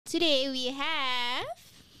Today we have...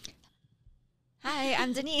 Hi,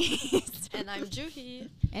 I'm Denise. And I'm Juhi.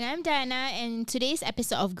 And I'm Diana, and in today's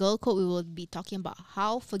episode of Girl Code, we will be talking about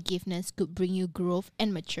how forgiveness could bring you growth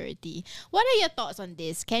and maturity. What are your thoughts on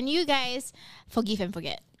this? Can you guys forgive and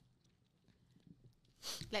forget?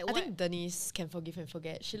 Like I think Denise can forgive and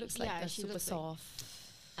forget. She looks like she super looks like- soft.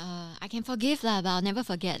 I can forgive lah, but I'll never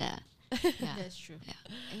forget lah. Yeah. That's true.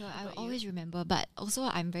 I about you? always remember, but also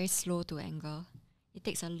I'm very slow to anger. It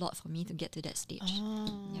takes a lot for me to get to that stage.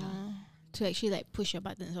 Yeah. To actually like push your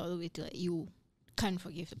buttons all the way to like you can't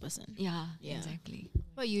forgive the person. Yeah, Yeah. exactly.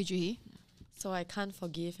 What about you, Juhi? So I can't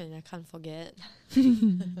forgive and I can't forget.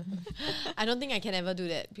 I don't think I can ever do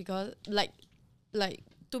that because like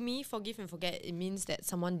to me, forgive and forget, it means that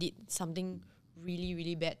someone did something really,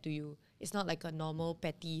 really bad to you. It's not like a normal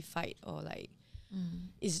petty fight or like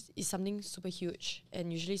it's something super huge,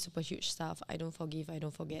 and usually super huge stuff. I don't forgive, I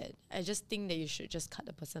don't forget. I just think that you should just cut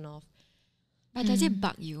the person off. But does it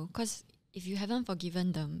bug you? Because if you haven't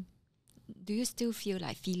forgiven them, do you still feel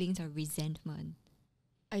like feelings of resentment?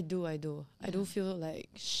 I do. I do Yeah. feel like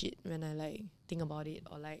shit when I like think about it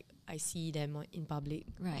or like I see them in public.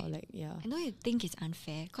 Right. Or like, yeah. I know you think it's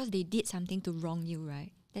unfair because they did something to wrong you,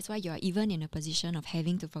 right? That's why you're even in a position of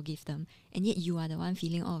having to forgive them. And yet you are the one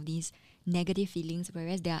feeling all of these negative feelings,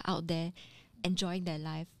 whereas they are out there enjoying their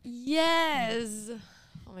life. Yes.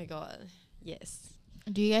 Oh my god. Yes.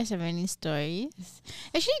 Do you guys have any stories?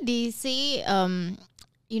 Actually, they say,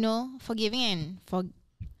 forgiving and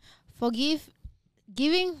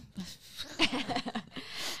giving.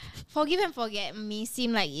 Forgive and forget may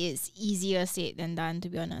seem like it's easier said than done, to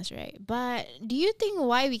be honest, right? But do you think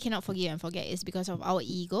why we cannot forgive and forget is because of our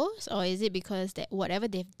egos, or is it because that whatever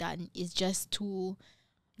they've done is just too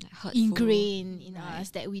Like hurtful. ingrained in Right.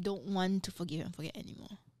 us that we don't want to forgive and forget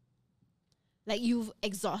anymore? Like you've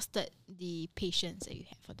exhausted the patience that you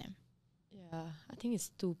have for them. Yeah. I think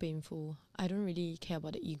it's too painful. I don't really care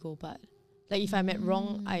about the ego, but like if I'm at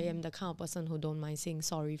wrong, I am the kind of person who don't mind saying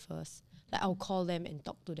sorry first. Like I'll call them and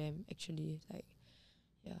talk to them actually. Like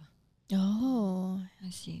yeah. Oh, I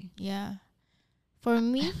see. yeah. For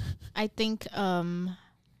me, I think I'm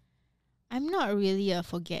not really a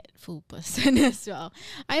forgetful person as well.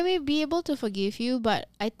 I may be able to forgive you, but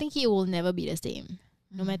I think it will never be the same,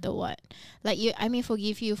 no matter what. Like I may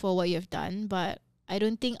forgive you for what you've done, but I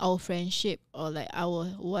don't think our friendship or like our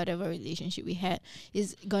whatever relationship we had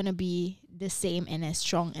is gonna be the same and as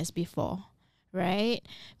strong as before. Right?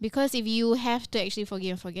 Because if you have to actually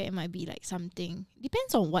forgive and forget, it might be like something,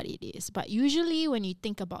 depends on what it is. But usually when you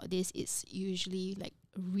think about this, it's usually like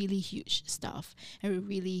really huge stuff and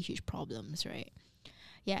really huge problems, right?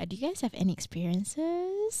 Yeah, do you guys have any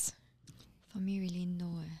experiences? For me, really,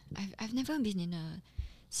 no. I've never been in a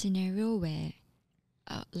scenario where,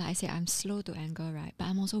 like I said, I'm slow to anger, right? But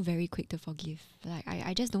I'm also very quick to forgive. Like,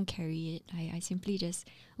 I just don't carry it. I simply just,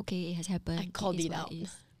 okay, it has happened. I called is it what out.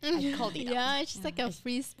 is. I called it out. Yeah, it's just like a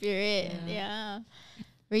free spirit. Yeah. Yeah.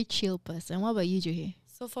 Very chill person. What about you, Juhi?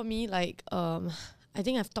 So for me, like, I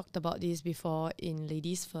think I've talked about this before in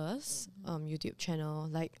Ladies First YouTube channel.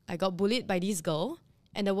 Like, I got bullied by this girl,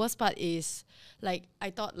 and the worst part is, like, I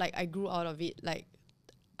thought like I grew out of it. Like,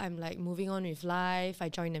 I'm like moving on with life. I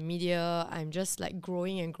joined the media. I'm just like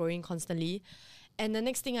growing and growing constantly. And the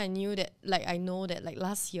next thing I know that like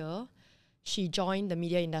last year, she joined the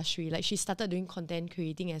media industry. Like, she started doing content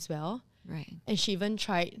creating as well, Right. and she even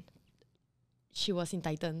tried. She was in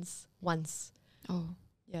Titans once. Oh.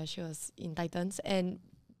 Yeah, she was in Titans. And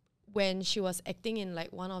when she was acting in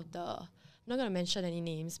like one of the, I'm not going to mention any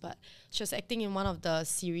names, but she was acting in one of the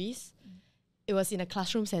series. It was in a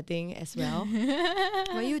classroom setting as well.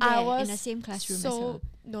 Were you I there in was the same classroom as so,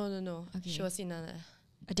 her? no. Okay. She was in A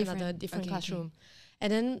another different okay, classroom.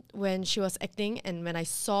 And then when she was acting and when I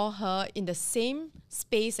saw her in the same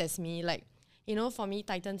space as me, like, you know, for me,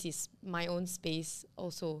 Titans is my own space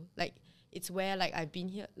also. Like, it's where like I've been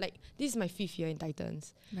here. Like, this is my 5th year in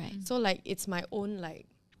Titans. Okay. Right. So like it's my own like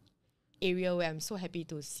area where I'm so happy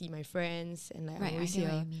to see my friends and like Right, I'm I always get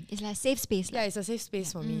what here. you mean. It's like safe space. Yeah, it's a safe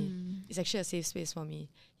space for me. Mm. It's actually a safe space for me.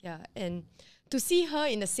 Yeah. And to see her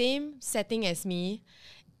in the same setting as me,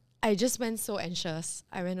 I just went so anxious.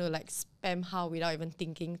 I went to like spam Hao without even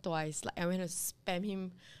thinking twice. Like I went to spam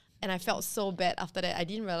him and I felt so bad after that. I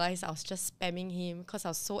didn't realize I was just spamming him because I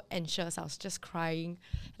was so anxious. I was just crying.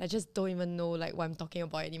 And I just don't even know like what I'm talking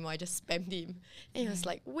about anymore. I just spammed him. And he was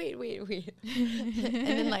like, wait. And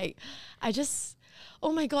then like I just,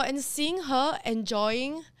 oh my God. And seeing her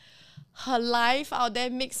enjoying her life out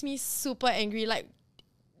there makes me super angry. Like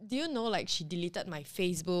do you know, like, she deleted my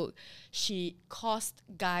Facebook. She caused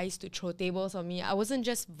guys to throw tables on me. I wasn't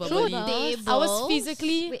just verbally. Tables? I was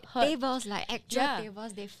physically Wait, hurt. tables, like actual Yeah.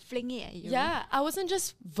 tables, they fling it at you. Yeah, I wasn't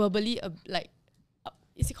just verbally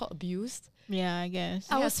is it called abused? Yeah, I guess.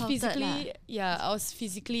 I Yeah, was assaulted physically, I was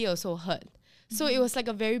physically also hurt. So it was like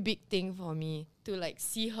a very big thing for me to like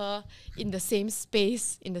see her in the same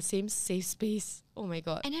space, in the same safe space. Oh my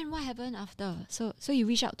god. And then what happened after? So you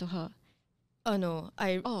reach out to her. Oh no,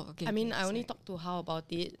 Oh, okay. I mean, okay, I only sorry. talked to Hao about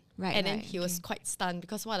it. Right, And then right, he was okay. quite stunned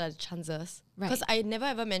because what are the chances? Right. Because I never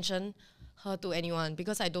ever mentioned her to anyone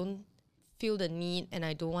because I don't feel the need and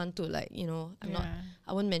I don't want to like, you know,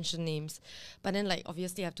 I won't mention names. But then like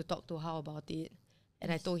obviously I have to talk to Hao about it.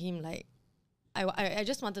 And I told him like I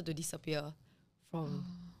just wanted to disappear from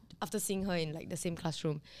after seeing her in like the same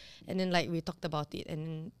classroom. And then like we talked about it and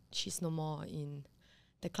then she's no more in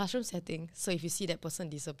the classroom setting. So if you see that person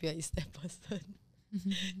disappear, it's that person.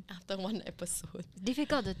 After one episode.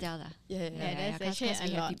 Difficult to tell lah. Yeah, Yeah, that's 'cause actually we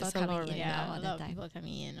a have lot. people There's a lot coming right in now. and out Yeah, all a the lot of time. people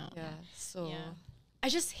coming in. Out. Yeah. So Yeah. I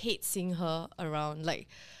just hate seeing her around. Like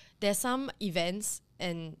there's some events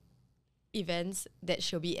that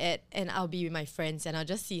she'll be at and I'll be with my friends and I'll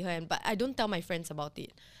just see her but I don't tell my friends about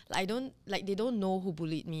it. Like they don't know who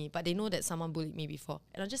bullied me, but they know that someone bullied me before.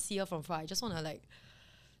 And I'll just see her from far. I just wanna like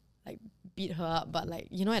beat her up, but like,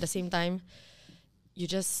 you know, at the same time, you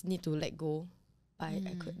just need to let go. I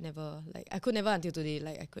could never until today.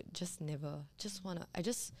 Like I could just never. I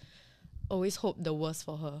just always hope the worst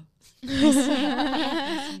for her.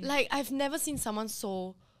 Like I've never seen someone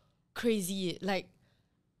so crazy. Like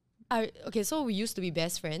so we used to be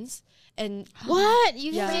best friends and What?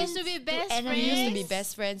 You Yeah. guys used to be best friends? we used to be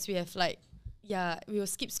best friends. We have like we will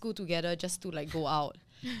skip school together just to like go out.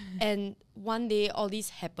 And one day all this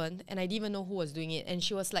happened and I didn't even know who was doing it and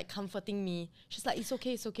she was like comforting me. She's like, it's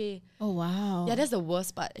okay, it's okay. Oh wow. Yeah, that's the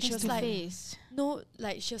worst part. She was like, face. no,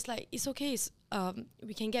 like she was like, it's okay,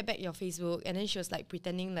 we can get back your Facebook. And then she was like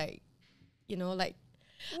pretending like, you know, like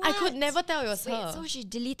I could What? never tell it was Wait, her. so she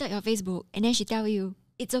deleted your Facebook and then she tell you,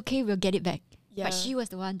 it's okay, we'll get it back. Yeah. But she was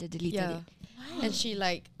the one that deleted Yeah. it. And she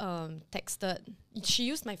like texted. She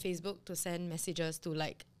used my Facebook to send messages to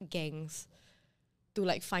like gangs to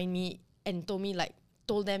like find me and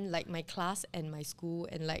told them like my class and my school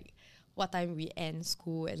and like what time we end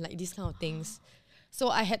school and like these kind of things. So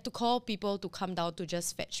I had to call people to come down to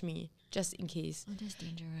just fetch me just in case. Oh, that's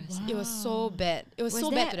dangerous. It was so bad. It was so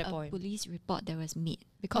there bad to that a point. police report that was made?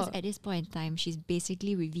 Because Oh. at this point in time, she's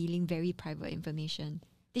basically revealing very private information.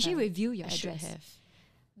 Did she I- reveal your I should address? have.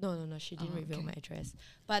 No, she didn't Oh, reveal okay. my address.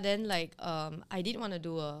 But then like I did want to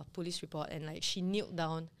do a police report and like she knelt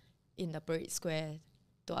down in the parade square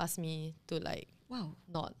to ask me to like Wow.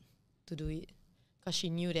 not to do it because she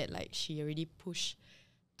knew that like she already pushed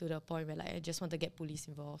to the point where like I just want to get police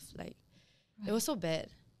involved. Like it was so bad.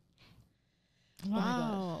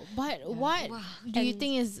 Wow. But Yeah. what Wow. do you And-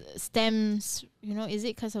 think is stems, you know, is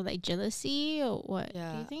it because of like jealousy or what? Do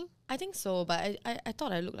Yeah. you think? I think so, but I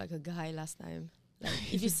thought I looked like a guy last time.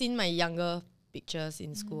 Like if you've seen my younger pictures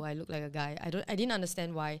in school, I look like a guy. I didn't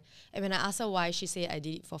understand why. And when I asked her why, she said I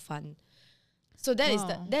did it for fun. So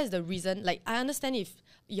Wow. that is the reason. Like I understand if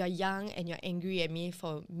you're young and you're angry at me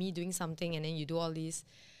for me doing something and then you do all this.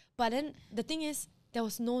 But then the thing is there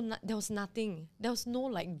was nothing. There was no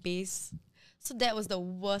like base. So that was the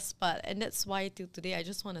worst part. And that's why till today I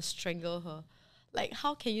just want to strangle her. Like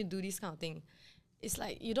how can you do this kind of thing? It's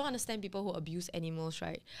like you don't understand people who abuse animals,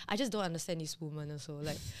 right? I just don't understand this woman also.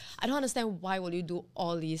 Like I don't understand why would you do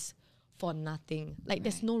all this for nothing. Like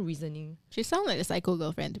there's no reasoning. She sounds like a psycho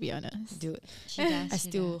girlfriend, to be honest. Dude, She does. I she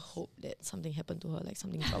still does. hope that something happened to her, like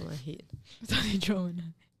something from her head. Something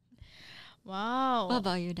drawn. Wow. What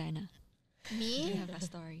about you, Dinah? Do me? you have a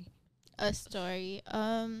story? A story.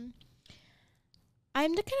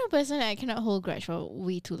 I'm the kind of person that I cannot hold grudge for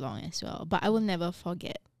way too long as well, but I will never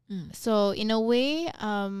forget. Mm. So in a way,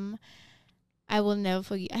 I will never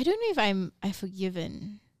forgive. I don't know if I've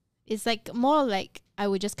forgiven. It's like more like I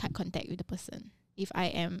would just cut contact with the person if I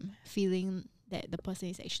am feeling that the person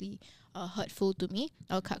is actually hurtful to me.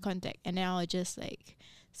 I'll cut contact and then I'll just like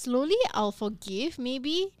slowly I'll forgive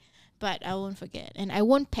maybe, but I won't forget and I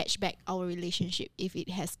won't patch back our relationship if it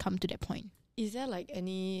has come to that point. Is there like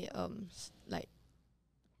any like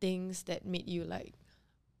things that made you like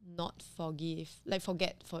not forgive, like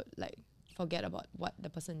forget about what the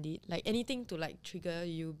person did? Like anything to like trigger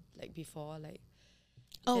you like before, like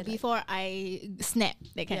Oh, there, like- before I snap,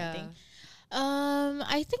 that kind of thing.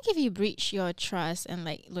 I think if you breach your trust and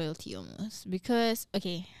like loyalty almost, because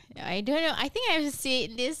okay, I don't know. I think I've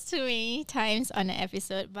said this too many times on an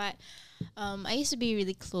episode, but I used to be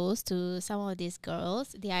really close to some of these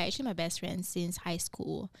girls. They are actually my best friends since high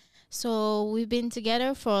school. So we've been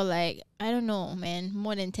together for like, I don't know, man,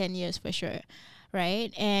 more than 10 years for sure,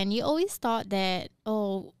 right? And you always thought that,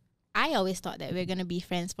 oh, I always thought that we're gonna be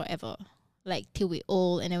friends forever, like till we're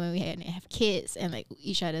old, and then when we have kids and like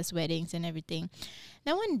each other's weddings and everything.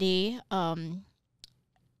 Then one day,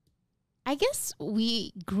 I guess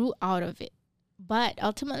we grew out of it, but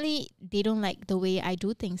ultimately they don't like the way I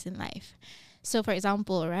do things in life. So for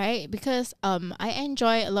example, right, because I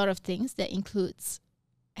enjoy a lot of things that includes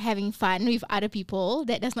having fun with other people.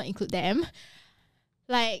 That does not include them.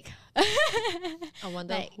 Like I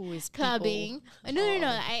wonder like who is clubbing. people. No.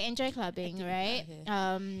 Oh, I enjoy clubbing, right?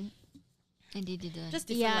 okay. And they didn't. Just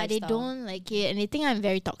different Yeah, they lifestyle. don't like it, and they think I'm a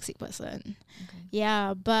very toxic person. Okay.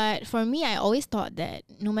 Yeah, but for me, I always thought that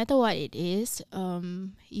no matter what it is,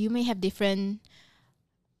 you may have different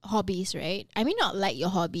hobbies, right? I may not like your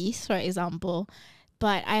hobbies, for example,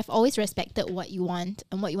 but I've always respected what you want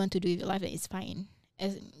and what you want to do with your life, and it's fine.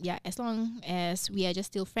 As long as we are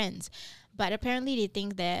just still friends. But apparently, they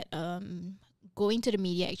think that going to the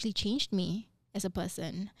media actually changed me as a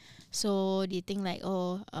person. So they think like,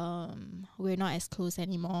 oh, we're not as close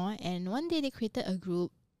anymore. And one day they created a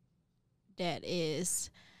group that is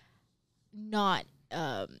not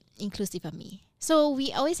inclusive of me. So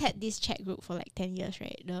we always had this chat group for like 10 years,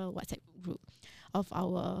 right? The WhatsApp group of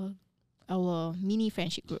our mini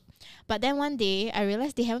friendship group. But then one day I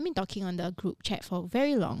realized they haven't been talking on the group chat for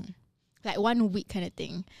very long, like 1 week kind of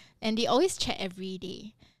thing. And they always chat every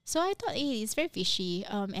day. So I thought, hey, it's very fishy.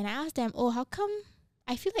 And I asked them, oh, how come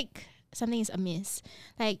I feel like something is amiss?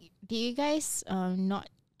 Like, do you guys not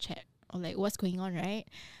chat, or like what's going on, right?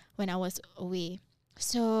 When I was away.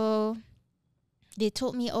 So they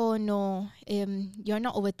told me, oh no, you're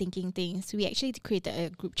not overthinking things. We actually created a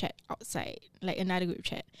group chat outside, like another group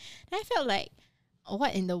chat. And I felt like,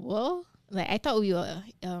 what in the world? Like I thought we were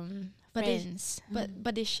But they- friends.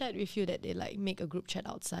 But they shared with you that they like make a group chat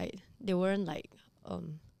outside. They weren't like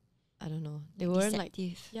I don't know. They weren't like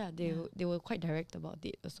Deceptive. they were quite direct about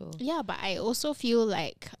it also. Yeah, but I also feel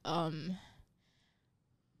like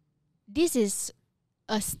this is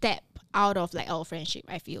a step out of like our friendship.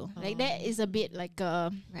 I feel like that Oh. is a bit like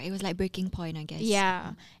a Right. It was like breaking point, I guess.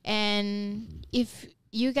 yeah. And if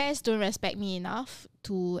you guys don't respect me enough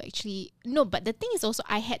to actually no, but the thing is also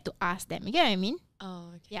I had to ask them. You get what I mean? Oh,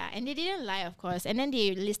 okay. Yeah, and they didn't lie, of course. And then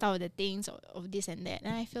they list out the things of this and that.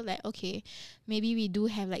 And I feel like, okay, maybe we do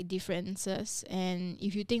have like differences. And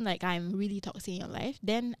if you think like I'm really toxic in your life,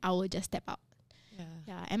 then I will just step out. Yeah.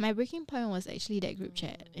 Yeah, and my breaking point was actually that group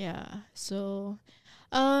chat. Yeah. So,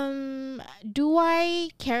 do I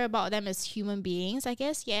care about them as human beings? I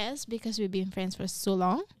guess yes, because we've been friends for so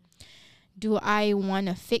long. Do I want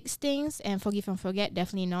to fix things and forgive and forget?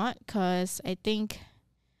 Definitely not, because I think,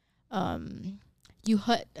 you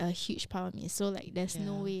hurt a huge part of me. So like, there's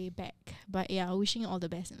no Yeah. way back. But yeah, wishing you all the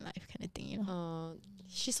best in life, kind of thing. You know.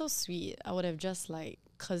 She's so sweet. I would have just like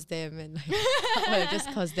cursed them and like I would have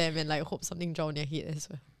just cursed them and like hope something dropped on their head as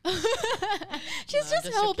well. She's No, just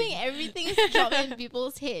just hoping joking. everything's dropping in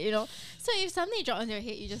people's head, you know. So if something drops on their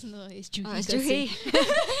head, you just know it's Juhi. Oh, it's cursing.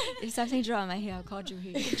 Juhi. If something dropped on my head, I'll call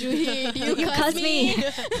Juhi. Juhi, do You curse me.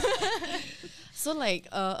 So like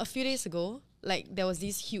a few days ago, like there was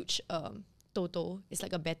this huge Toto. It's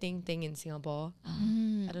like a betting thing in Singapore.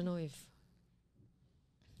 Mm. I don't know if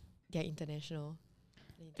they're international.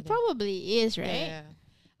 It probably is, right? Yeah.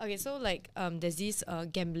 Okay, so like there's this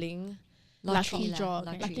gambling Lucky lah, draw,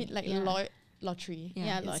 lottery. lucky like Yeah. lottery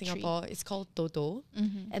Yeah. in lottery. Singapore. It's called Toto.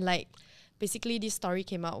 Mm-hmm. And like basically this story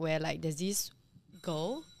came out where like there's this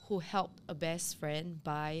girl who helped a best friend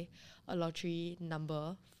buy a lottery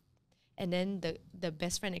number, and then the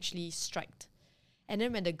best friend actually striked. And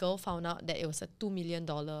then when the girl found out that it was a $2 million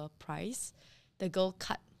prize, the girl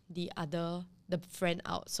cut the friend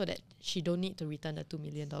out so that she don't need to return the $2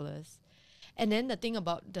 million. And then the thing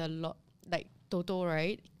about the Toto,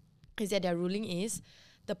 right, is that their ruling is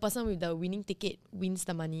the person with the winning ticket wins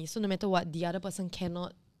the money. So no matter what, the other person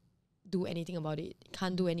cannot do anything about it.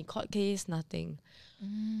 Can't do any court case, nothing.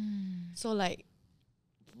 So like,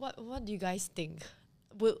 what do you guys think?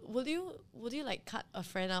 Would you like cut a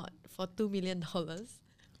friend out for $2 million?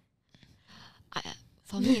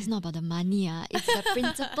 For me, it's not about the money. It's the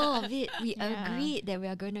principle of it. We Yeah. agreed that we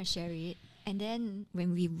are going to share it. And then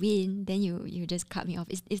when we win, then you just cut me off.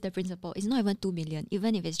 It's the principle. It's not even 2 million.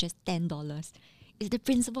 Even if it's just $10, is the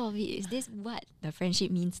principle of it. Is this what the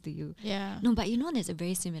friendship means to you? Yeah. No, but there's a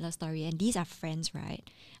very similar story, and these are friends, right?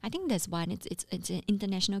 I think there's one. It's an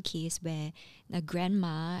international case where the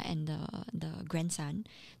grandma and the grandson.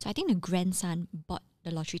 So I think the grandson bought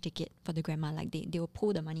the lottery ticket for the grandma. Like they will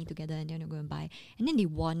pull the money together and then they'll go and buy, and then they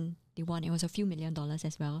won. They won. It was a few $1 million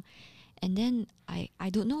as well. And then I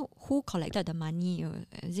don't know who collected the money, or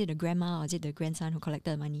is it the grandma or is it the grandson who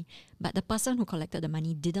collected the money? But the person who collected the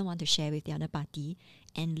money didn't want to share with the other party,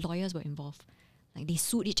 and lawyers were involved. Like they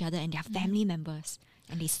sued each other, and they are family members,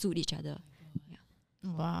 and they sued each other.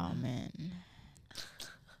 Wow, man.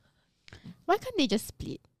 Why can't they just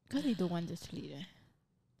split? Because they don't want to split.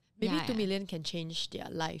 Maybe Yeah, 2 million can change their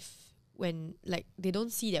life when like they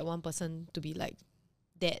don't see that one person to be like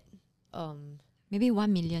that. Maybe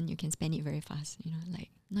 1 million you can spend it very fast. Like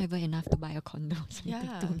not even enough to buy a condo. So you take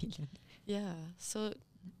Yeah. 2 million. Yeah. So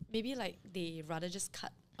maybe like they rather just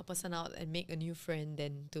cut a person out and make a new friend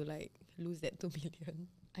than to like lose that 2 million.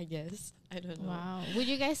 I guess. I don't know. Wow. Would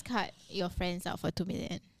you guys cut your friends out for 2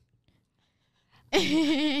 million?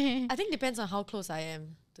 I think depends on how close I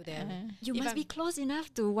am to them. You If must I'm- be close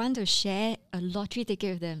enough to want to share a lottery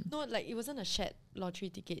ticket with them. No, like it wasn't a shared lottery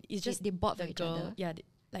ticket. It's Just just they bought for the each girl. other. Yeah,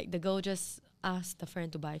 like the girl just asked the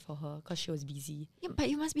friend to buy for her because she was busy. Yeah, but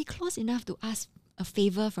you must be close enough to ask a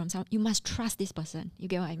favor from some. You must trust this person. You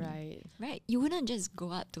get what I mean? Right. Right. You wouldn't just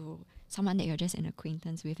go up to someone that you're just an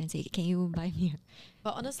acquaintance with and say, "Can you buy me?"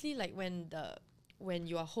 But honestly, like when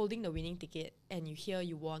you are holding the winning ticket and you hear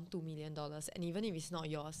you won $2 million, and even if it's not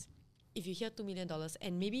yours, if you hear $2 million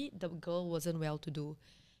and maybe the girl wasn't well to do,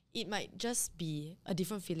 it might just be a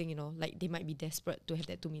different feeling, like they might be desperate to have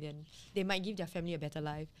that 2 million. They might give their family a better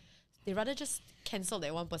life. They rather just cancel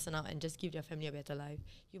that one person out and just give their family a better life.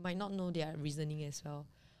 You might not know their reasoning as well.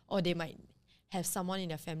 Or they might have someone in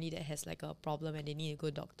their family that has like a problem and they need a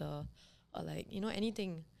good doctor. Or like,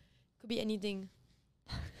 anything. Could be anything.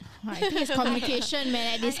 I think it's communication,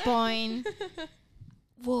 man, at this point.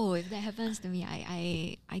 Whoa! If that happens to me,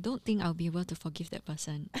 I don't think I'll be able to forgive that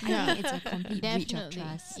person. I Yeah. think it's a complete breach of Definitely.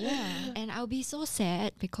 trust. Yeah. And I'll be so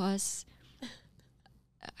sad because,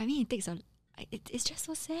 I mean, it takes a. It's just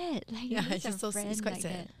so sad. Like Yeah, you lose it's just a so s- it's friend quite like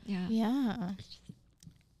sad. that. Yeah. Yeah.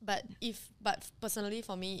 But personally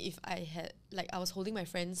for me, if I had like I was holding my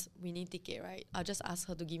friend's winning ticket, right, I'll just ask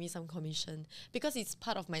her to give me some commission because it's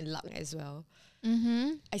part of my luck as well.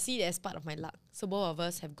 Mm-hmm. I see it as part of my luck. So both of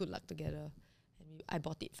us have good luck together, and I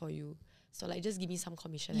bought it for you. So like, just give me some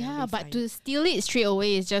commission. and I'll Yeah, be but fine. to steal it straight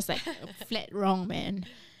away is just like flat wrong, man.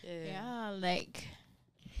 yeah. Yeah, like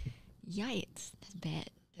Yikes! That's bad.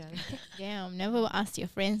 Yeah. damn, never ask your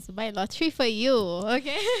friends to buy lottery for you.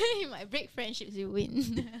 Okay, you might break friendships, you win.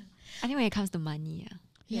 I think when it comes to money,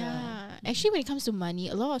 Yeah. Actually, when it comes to money,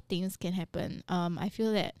 a lot of things can happen. I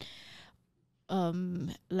feel that,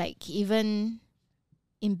 like even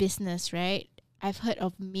in business, right? I've heard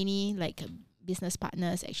of many like business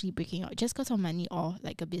partners actually breaking out just because of money or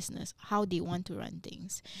like a business, how they want to run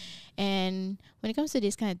things. And when it comes to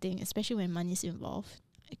this kind of thing, especially when money is involved,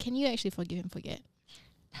 can you actually forgive and forget?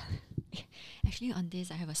 Actually, on this,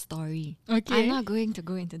 I have a story. Okay. I'm not going to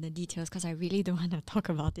go into the details because I really don't want to talk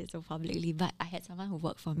about it so publicly. But I had someone who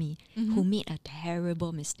worked for me who made a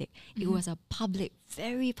terrible mistake. It was a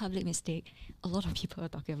very public mistake. A lot of people are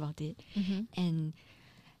talking about it. And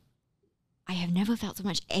I have never felt so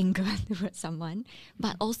much anger towards someone.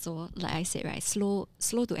 But also, like I said, right, slow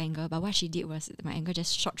to anger. But what she did was my anger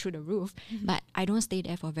just shot through the roof. But I don't stay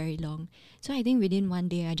there for very long. So I think within one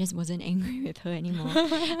day, I just wasn't angry with her anymore.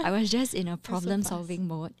 I was just in a problem-solving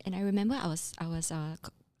mode. And I remember I was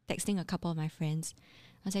texting a couple of my friends.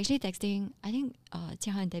 I was actually texting, I think,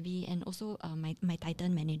 Jia and Debbie and also my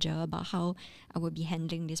Titan manager about how I would be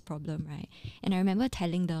handling this problem, right? And I remember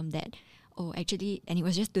telling them that, actually, and it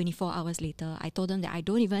was just 24 hours later, I told them that I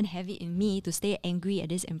don't even have it in me to stay angry at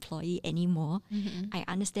this employee anymore. I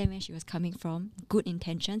understand where she was coming from, good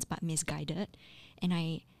intentions, but misguided. And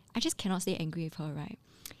I just cannot stay angry with her, right?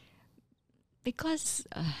 Because,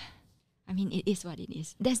 I mean, it is what it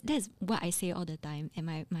is. That's what I say all the time. And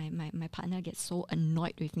my partner gets so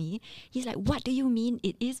annoyed with me. He's like, what do you mean?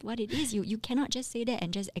 It is what it is. You cannot just say that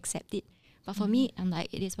and just accept it. But for me, I'm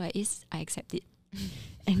like, it is what it is. I accept it.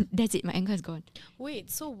 And that's it. My anger is gone.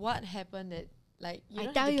 Wait, so what happened that like I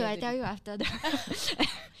tell you after that.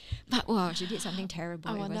 But wow, she did something terrible.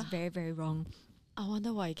 I It was wonder- very, very wrong. I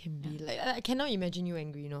wonder why it can be like I cannot imagine you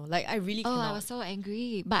angry, Like I really Oh, cannot. I was so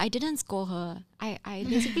angry. But I didn't scold her. I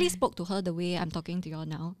basically spoke to her the way I'm talking to y'all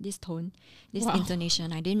now. This tone, this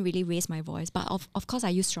intonation. I didn't really raise my voice. But of course I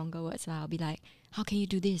use stronger words. I'll be like, how can you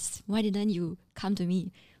do this? Why didn't you come to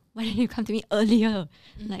me? why didn't you come to me earlier?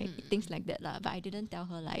 Like things like that lah. But I didn't tell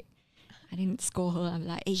her like, I didn't scold her. I'm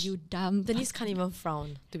like, hey, you dumb. Denise can't even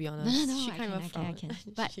frown, to be honest. No, She I can't even can. frown.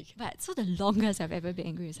 But She can. but so the longest I've ever been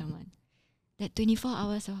angry with someone, that 24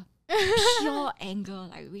 hours of pure anger,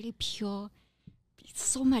 like really pure,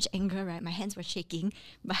 so much anger, right? My hands were shaking.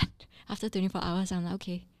 But after 24 hours, I'm like,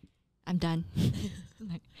 okay, I'm done.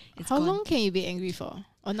 Like, it's How gone. long can you be angry for?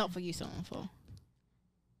 Or not forgive someone for?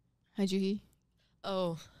 Hajuhi?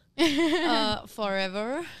 Oh.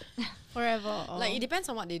 Forever. Forever. Like, it depends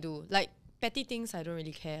on what they do. Like, petty things, I don't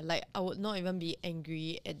really care. Like, I would not even be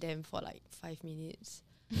angry at them for like 5 minutes.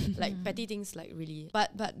 Like, petty things, like, really.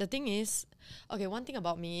 But the thing is, okay, one thing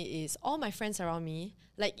about me is all my friends around me,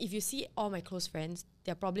 like, if you see all my close friends,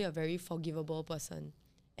 they're probably a very forgivable person.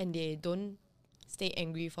 And they don't stay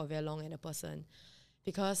angry for very long at a person.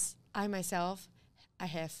 Because I myself, I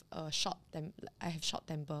have short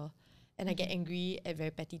temper. And I get angry at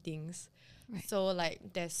very petty things. Right. So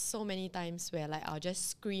like there's so many times where like I'll just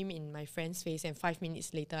scream in my friend's face and 5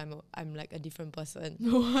 minutes later I'm like a different person.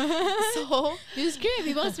 So You scream at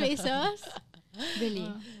people's faces?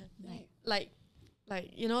 Really? like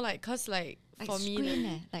you know, like cause like for me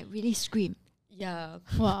scream, like really scream. yeah.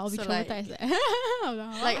 Wow, I'll be So, like- traumatized.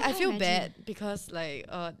 Like I can't feel imagine. bad because like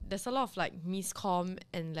there's a lot of like miscomm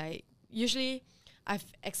and like usually I have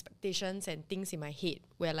expectations and things in my head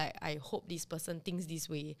where like I hope this person thinks this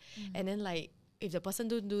way, and then like if the person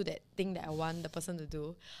don't do that thing that I want the person to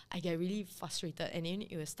do, I get really frustrated and then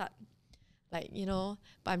it will start like, you know,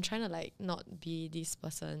 but I'm trying to like not be this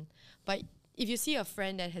person. But if you see a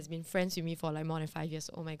friend that has been friends with me for like more than 5 years,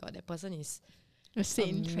 oh my god, that person is A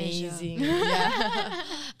saint. amazing. Yeah.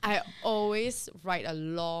 I always write a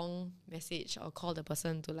long message or call the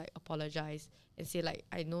person to like apologize and say like,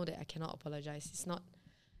 I know that I cannot apologize. It's not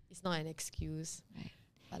an excuse. Right.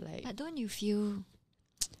 But like But don't you feel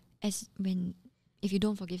if you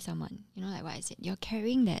don't forgive someone, you know, like what I said, you're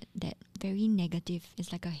carrying that very negative,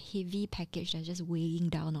 it's like a heavy package that's just weighing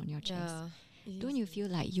down on your chest. yeah. Don't you feel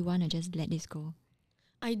like you want to just let this go?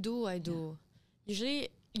 I do. Usually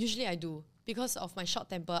I do. Because of my short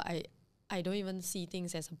temper, I don't even see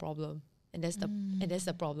things as a problem. And that's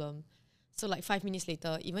the problem. So like 5 minutes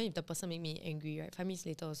later, even if the person make me angry, right? 5 minutes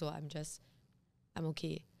later also I'm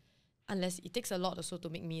okay. Unless it takes a lot also to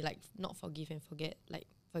make me like not forgive and forget. Like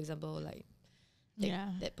for example, like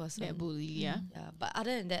that person. That bully, yeah. Yeah. But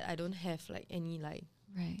other than that, I don't have like any like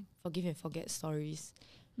Right. forgive and forget stories.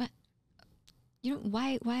 You know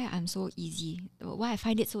why I'm so easy, why I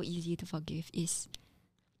find it so easy to forgive is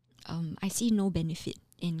I see no benefit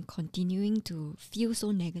in continuing to feel so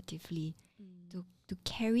negatively, to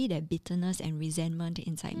carry that bitterness and resentment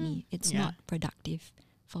inside me. It's Yeah. not productive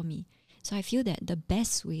for me. So I feel that the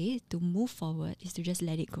best way to move forward is to just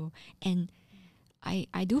let it go. And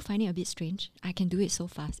I do find it a bit strange. I can do it so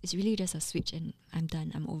fast. It's really just a switch and I'm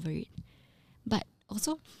done. I'm over it. But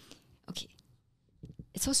also, okay,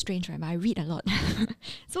 it's so strange, right? But I read a lot.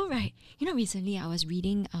 So, right, you know, recently I was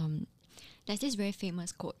reading, there's this very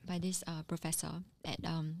famous quote by this professor at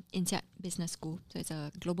INSEAD Business School. So it's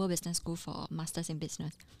a global business school for masters in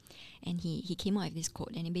business. And he came out with this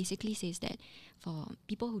quote, and it basically says that for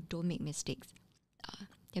people who don't make mistakes,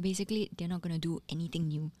 they're not going to do anything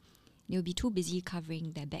new. They'll be too busy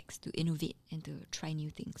covering their backs to innovate and to try new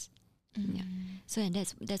things. Yeah. So and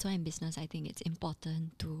that's why in business I think it's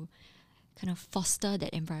important to kind of foster that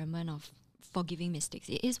environment of forgiving mistakes.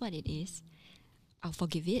 It is what it is. I'll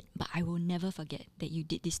forgive it, but I will never forget that you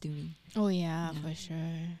did this to me. Oh yeah, Yeah. for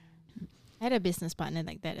sure. I had a business partner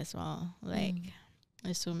like that as well. Like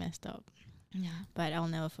it's so messed up. Yeah. But I'll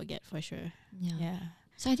never forget for sure. Yeah. Yeah.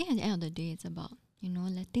 So I think at the end of the day, it's about, you know,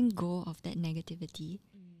 letting go of that negativity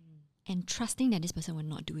and trusting that this person will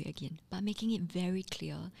not do it again, but making it very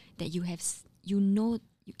clear that you have, you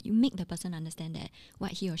make the person understand that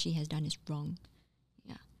what he or she has done is wrong.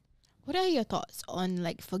 Yeah. What are your thoughts on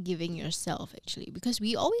like forgiving yourself actually? Because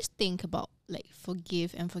we always think about like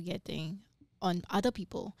forgive and forgetting on other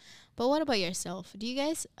people. But what about yourself? Do you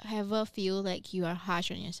guys ever feel like you are harsh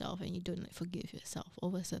on yourself and you don't like forgive yourself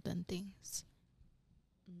over certain things?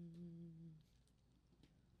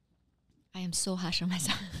 I am so harsh on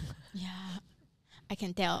myself. Yeah. I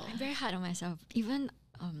can tell. I'm very hard on myself. Even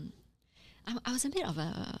I was a bit of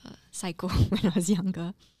a psycho when I was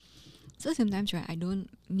younger. So sometimes, right, I don't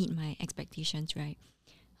meet my expectations, right?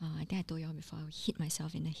 I think I told you all before, I would hit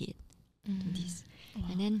myself in the head to this. Wow.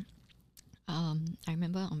 And then I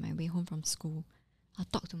remember on my way home from school, I'll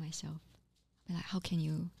talk to myself. I'll be like, how can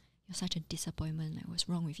you're such a disappointment. Like, what's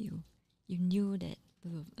wrong with you? You knew that.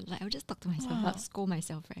 Like, I'll just talk to myself. Wow. I'll scold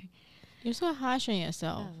myself, right? You're so harsh on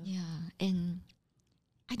yourself. Yeah. And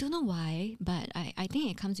I don't know why, but I think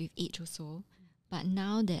it comes with age also. But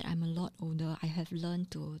now that I'm a lot older, I have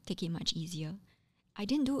learned to take it much easier. I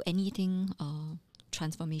didn't do anything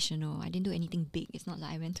transformational. I didn't do anything big. It's not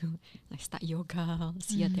like I went to like start yoga or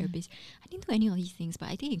see a therapist. I didn't do any of these things, but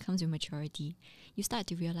I think it comes with maturity. You start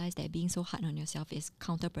to realize that being so hard on yourself is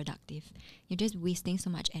counterproductive. You're just wasting so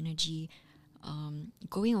much energy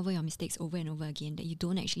going over your mistakes over and over again that you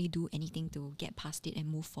don't actually do anything to get past it and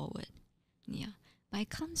move forward. Yeah. But it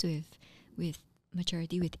comes with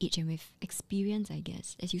maturity, with age, and with experience, I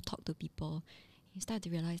guess. As you talk to people, you start to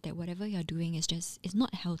realize that whatever you're doing is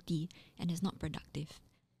not healthy and it's not productive.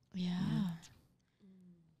 Yeah.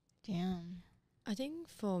 Damn. I think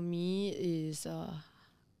for me is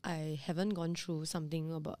I haven't gone through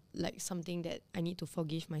something about like something that I need to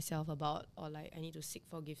forgive myself about, or like I need to seek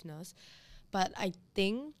forgiveness. But I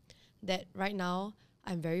think that right now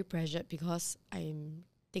I'm very pressured because I'm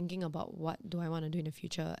thinking about what do I want to do in the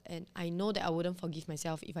future, and I know that I wouldn't forgive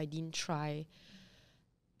myself if I didn't try.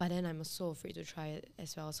 But then I'm so afraid to try it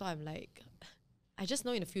as well. So I'm like, I just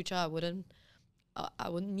know in the future I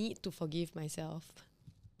would need to forgive myself,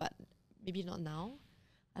 but maybe not now.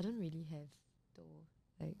 I don't really have though.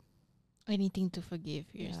 Like Anything to forgive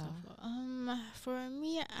yourself. Yeah. For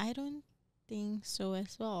me, I don't think so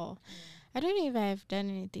as well. I don't know if I've done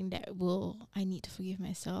anything that I need to forgive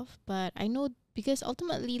myself, but I know because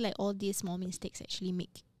ultimately, like all these small mistakes actually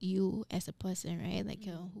make you as a person, right? Like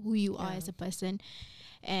who you are Yeah. as a person,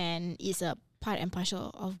 and it's a part and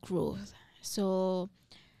parcel of growth. So,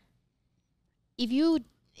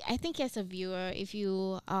 I think as a viewer, if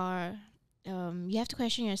you are, you have to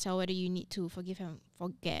question yourself whether you need to forgive and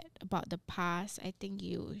forget about the past. I think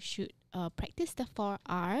you should practice the 4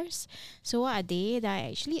 R's. So what are they? They're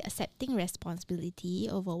actually accepting responsibility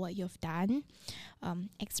over what you've done,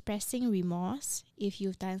 expressing remorse. If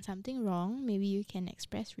you've done something wrong, maybe you can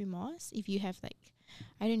express remorse. If you have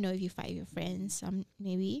I don't know, if you fight with your friends,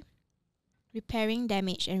 maybe repairing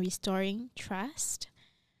damage and restoring trust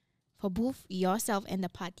for both yourself and the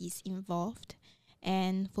parties involved,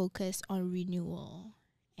 and focus on renewal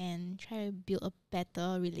and try to build a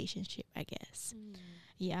better relationship, I guess.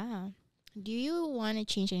 Yeah. Do you want to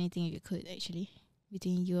change anything if you could, actually,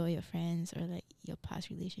 between you or your friends or like your past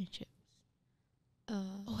relationships?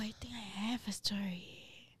 Oh, I think I have a story.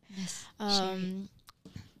 Yes. Share it.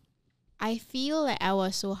 I feel like I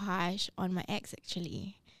was so harsh on my ex,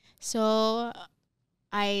 actually. So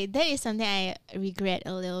that is something I regret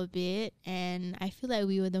a little bit, and I feel like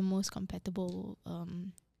we were the most compatible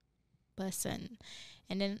person.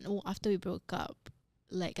 And then after we broke up,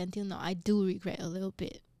 like until now, I do regret a little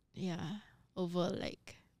bit. Yeah, over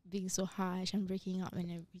like being so harsh and breaking up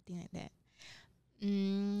and everything like that.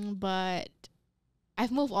 But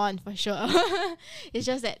I've moved on for sure. It's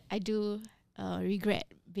just that I do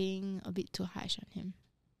regret being a bit too harsh on him.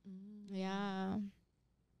 Yeah.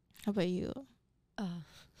 How about you?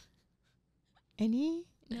 Any?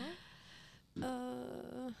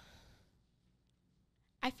 No.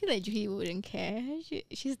 I feel like Julie wouldn't care.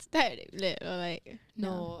 She's that or like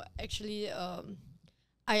No, actually,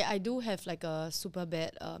 I do have like a super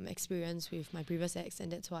bad experience with my previous ex,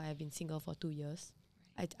 and that's why I've been single for 2 years.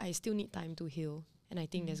 I still need time to heal, and I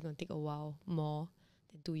think that's gonna take a while more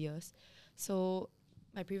than 2 years. So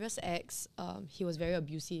my previous ex, he was very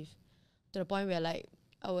abusive to the point where like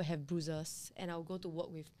I would have bruises, and I would go to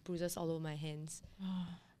work with bruises all over my hands.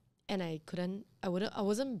 And I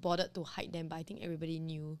wasn't bothered to hide them, but I think everybody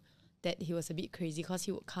knew that he was a bit crazy because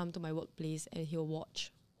he would come to my workplace and he'll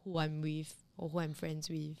watch who I'm with or who I'm friends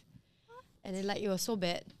with. And then like it was so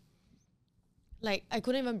bad. Like I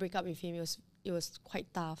couldn't even break up with him. It was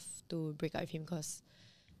quite tough to break up with him because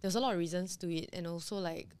there was a lot of reasons to it, and also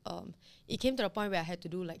like it came to the point where I had to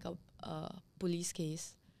do like a police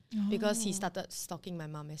case because he started stalking my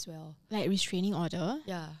mom as well. like restraining order.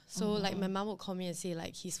 Yeah. So like my mom would call me and say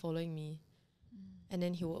like he's following me. And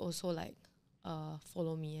then he would also like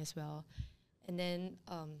follow me as well. And then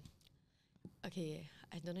okay,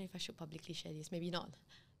 I don't know if I should publicly share this. Maybe not.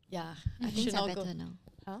 Yeah. I Things should are not go. better now.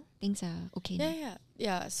 Huh? Things are okay now.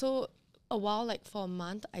 Yeah. So a while, like for a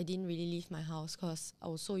month, I didn't really leave my house because I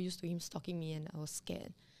was so used to him stalking me and I was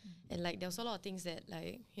scared. And like there was a lot of things that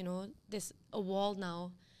like, you know, there's a wall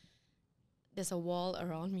now. There's a wall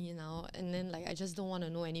around me now, and then like I just don't want to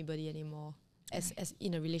know anybody anymore as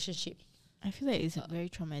in a relationship. I feel like it's very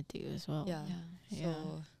traumatic as well. Yeah. Yeah.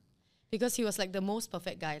 So because he was like the most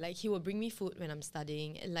perfect guy. Like he would bring me food when I'm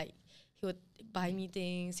studying, and like he would buy me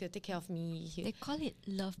things, he would take care of me. They call it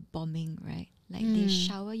love bombing, right? Like they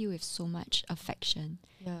shower you with so much affection,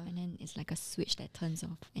 Yeah. and then it's like a switch that turns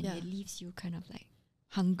off, and Yeah. it leaves you kind of like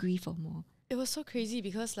hungry for more. it was so crazy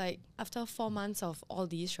because like after 4 months of all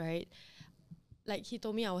these, right? Like he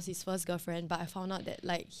told me I was his first girlfriend, but I found out that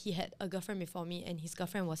like he had a girlfriend before me and his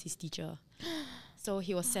girlfriend was his teacher. So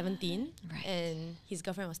he was 17 Right. and his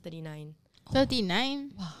girlfriend was 39.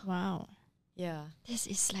 39. Wow. Wow. Yeah. This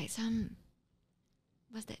is like some.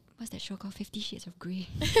 What's that show called? 50 Shades of Grey.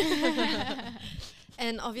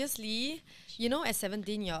 And obviously, you know, at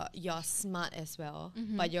 17 you're smart as well,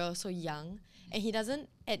 but you're also young. And he doesn't,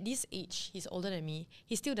 at this age, he's older than me,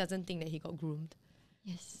 he still doesn't think that he got groomed.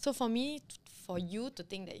 Yes. So for me, for you to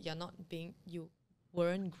think that you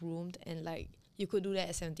weren't groomed and like you could do that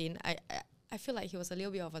at 17, I feel like he was a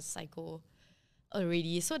little bit of a psycho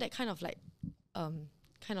already. So that kind of like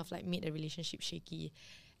made the relationship shaky.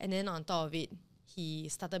 And then on top of it, he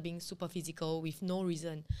started being super physical with no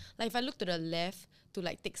reason. Like if I look to the left to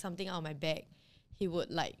like take something out of my bag, he would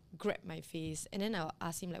like grab my face, and then I'll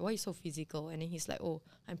ask him like, why are you so physical? And then he's like, oh,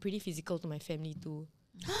 I'm pretty physical to my family too.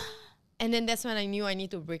 And then that's when I knew I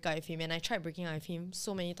need to break up with him. And I tried breaking up with him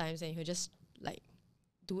so many times, and he'll just like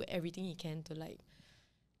do everything he can to like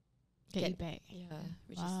Get you back. yeah,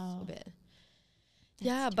 which is Wow. so bad.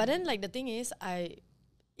 Yeah, but then like the thing is,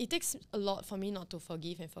 it takes a lot for me not to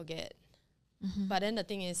forgive and forget. Mhm. But then the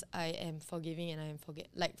thing is, I am forgiving and I am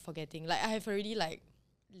forgetting. Like I have already like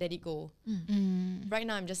let it go. Right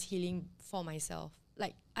now, I'm just healing for myself.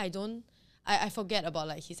 Like I forget about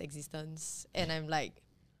like his existence, and I'm like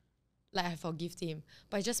I forgive him,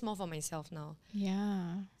 but it's just more for myself now.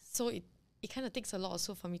 Yeah. So it kind of takes a lot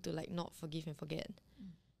also for me to like not forgive and forget.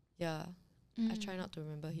 Yeah, I try not to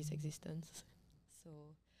remember his existence. So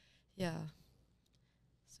yeah,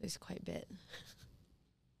 so it's quite bad.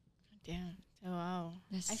 Damn. Oh, wow.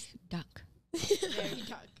 That's dark. Very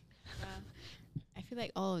dark. Yeah. I feel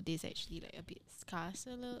like all of this actually like a bit scars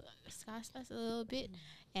us a little bit,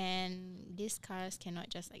 and these scars cannot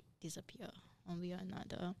just like disappear one way or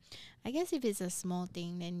another. I guess if it's a small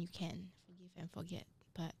thing, then you can forgive and forget.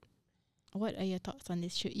 But what are your thoughts on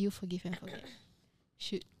this? Should you forgive and forget?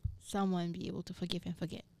 Should someone be able to forgive and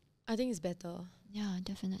forget? I think it's better. Yeah,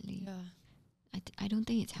 definitely. Yeah. I don't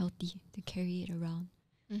think it's healthy to carry it around.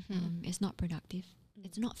 It's not productive.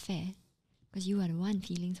 It's not fair because you are the one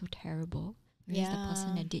feeling so terrible. Whereas the person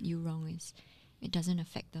Yeah. that did you wrong it doesn't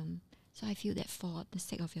affect them. So I feel that for the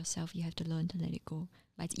sake of yourself, you have to learn to let it go.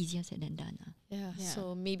 But it's easier said than done. Yeah. Yeah.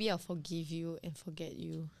 So maybe I'll forgive you and forget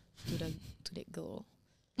you to that girl.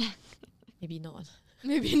 Maybe not.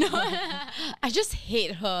 Maybe not. I just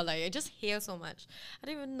hate her. Like I just hate her so much. I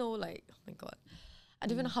don't even know. Like oh my god, I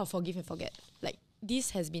don't even know how to forgive and forget. Like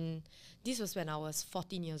this was when I was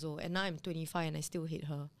 14 years old, and now I'm 25 and I still hate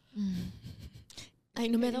her. Like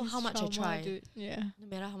no matter how much I try, dude. Yeah. no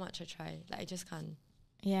matter how much I try, like I just can't.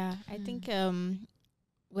 Yeah, I think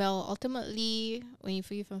well, ultimately when you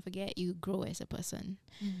forgive and forget, you grow as a person.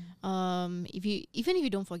 Even if you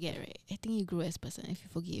don't forget, right, I think you grow as a person if you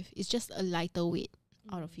forgive. It's just a lighter weight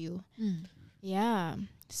out of you. Yeah.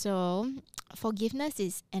 So forgiveness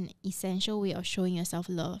is an essential way of showing yourself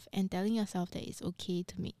love and telling yourself that it's okay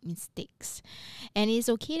to make mistakes. And it's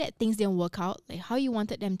okay that things didn't work out like how you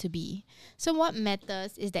wanted them to be. So what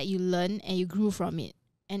matters is that you learn and you grew from it.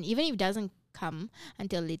 And even if it doesn't come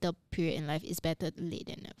until a later period in life, it's better late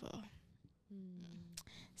than never.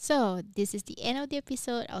 So this is the end of the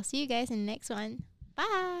episode. I'll see you guys in the next one.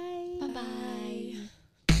 Bye. Bye-bye.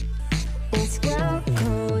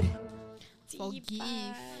 Forgive.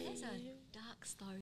 That's a dark story.